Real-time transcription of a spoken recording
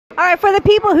All right, for the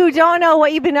people who don't know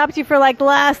what you've been up to for like the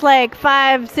last like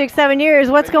 5, 6, 7 years,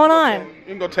 what's going on? You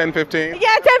can go 10, 15.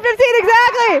 Yeah, 10, 15,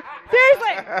 exactly.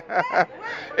 Seriously.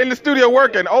 In the studio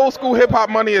working. Old school hip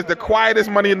hop money is the quietest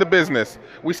money in the business.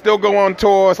 We still go on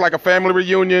tours like a family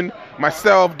reunion.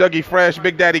 Myself, Dougie Fresh,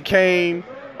 Big Daddy Kane.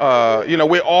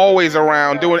 We're always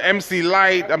around doing MC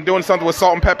Light. I'm doing something with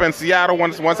Salt and Pepper in Seattle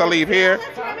once I leave here.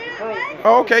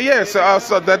 Okay, yeah.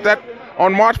 So that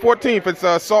on March 14th,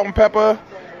 it's Salt and Pepper,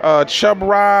 Chub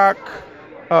Rock,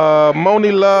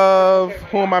 Moni Love.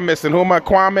 Who am I missing?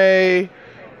 Kwame,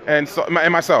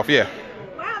 and myself. Yeah.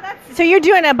 So you're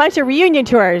doing a bunch of reunion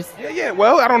tours. Yeah.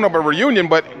 Well, I don't know about reunion,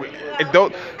 but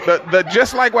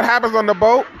just like what happens on the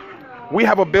boat, we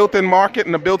have a built-in market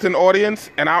and a built-in audience,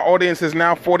 and our audience is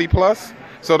now 40 plus.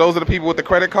 So those are the people with the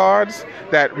credit cards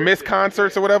that miss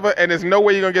concerts or whatever, and there's no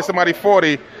way you're gonna get somebody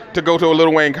 40 to go to a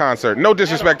Lil Wayne concert. No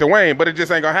disrespect to Wayne, but it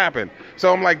just ain't gonna happen.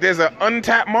 So I'm like, there's an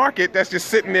untapped market that's just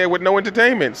sitting there with no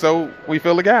entertainment. So we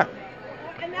fill the gap.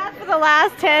 For the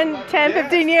last 10,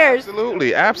 15 years.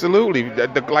 Absolutely.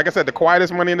 Like I said, the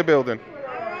quietest money in the building.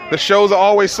 The shows are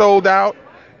always sold out,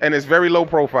 and it's very low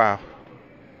profile.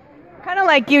 Kind of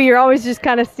like you're always just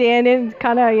kind of standing,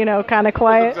 kind of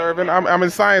quiet. Observing. I'm in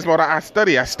science mode. I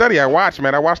study, I watch,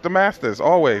 man. I watch the masters,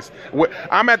 always.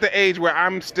 I'm at the age where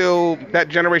I'm still that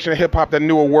generation of hip-hop that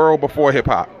knew a world before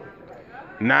hip-hop.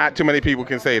 Not too many people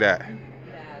can say that.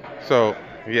 So,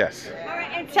 yes.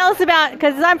 Tell us about,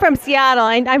 because I'm from Seattle,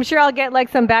 and I'm sure I'll get like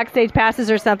some backstage passes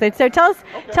or something. So tell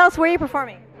us where you're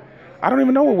performing. I don't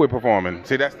even know where we're performing.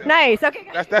 See, that's nice. Okay.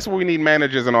 That's where we need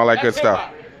managers and all that good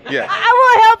stuff. Yeah. I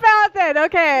will help out then.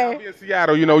 Okay. I'll be in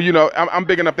Seattle. I'm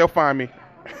big enough. They'll find me. Okay.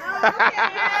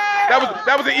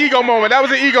 That was an ego moment.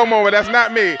 That's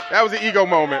not me. That was an ego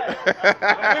moment. All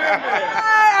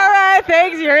right.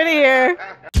 Thanks. You're in here.